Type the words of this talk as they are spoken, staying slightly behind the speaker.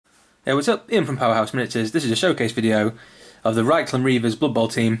Hey, what's up? Ian from Powerhouse Miniatures. This is a showcase video of the Reikland Reavers Blood Bowl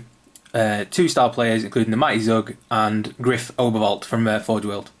team. 2-star players, including the Mighty Zug and Griff Oberwald from Forge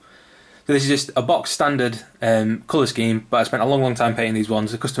World. So this is just a box standard colour scheme, but I spent a long time painting these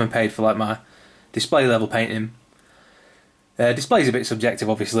ones. The customer paid for like my display level painting. Display is a bit subjective,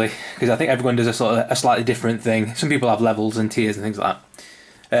 obviously, because I think everyone does a slightly different thing. Some people have levels and tiers and things like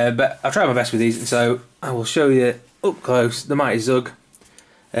that. But I've tried my best with these, and so I will show you up close the Mighty Zug.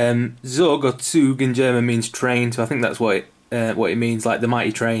 Zug or Zug in German means train, so I think that's what it means, like the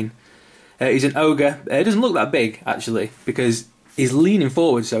mighty train. He's an ogre. He doesn't look that big actually, because he's leaning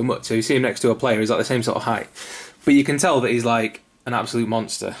forward so much. So you see him next to a player, he's like the same sort of height, but you can tell that he's like an absolute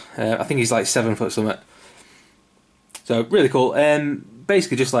monster. I think he's like 7 foot something. So really cool.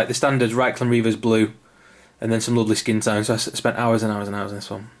 Basically just like the standard Reikland Reavers blue, and then some lovely skin tones. So I spent hours and hours and hours on this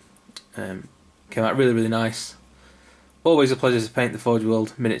one. Came out really nice. Always a pleasure to paint the Forge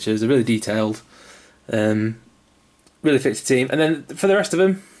World miniatures. They're really detailed, really fits the team. And then for the rest of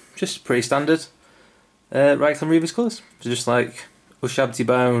them, just pretty standard Reikland Reavers colours. So just like Ushabti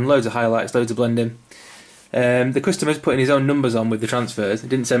bone, loads of highlights, loads of blending. The customer's putting his own numbers on with the transfers. He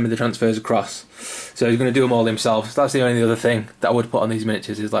didn't send me the transfers across, so he's going to do them all himself. So that's the only other thing that I would put on these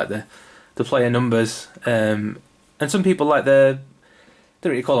miniatures, is like the player numbers. And some people like don't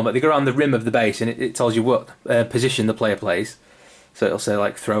really call them, but they go around the rim of the base and it tells you what position the player plays. So it'll say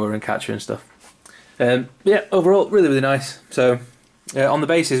like thrower and catcher and stuff. Yeah, overall really nice. So on the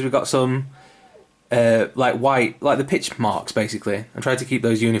bases we've got some like white, like the pitch marks basically. I tried to keep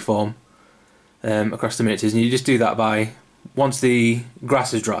those uniform across the miniatures, and you just do that by, once the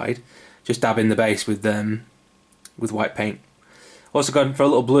grass has dried, just dab in the base with white paint. Also gone for a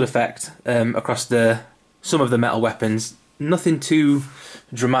little blood effect across some of the metal weapons. Nothing too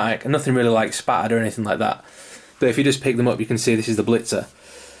dramatic, and nothing really like spattered or anything like that. But if you just pick them up, you can see this is the Blitzer,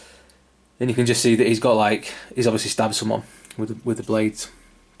 and you can just see that he's obviously stabbed someone with the blades.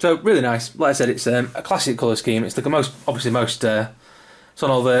 So really nice. Like I said, it's a classic colour scheme. It's like it's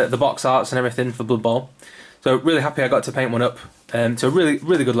on all the box arts and everything for Blood Bowl. So really happy I got to paint one up to a really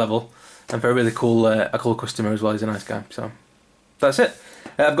good level, and for a really cool customer as well. He's a nice guy. So that's it.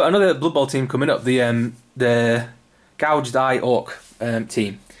 I've got another Blood Bowl team coming up. The Gouged Eye Orc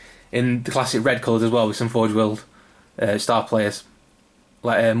team in the classic red colours as well, with some Forge World star players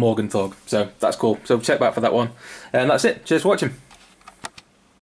like Morgan Thorg. So that's cool. So check back for that one. And that's it. Cheers for watching.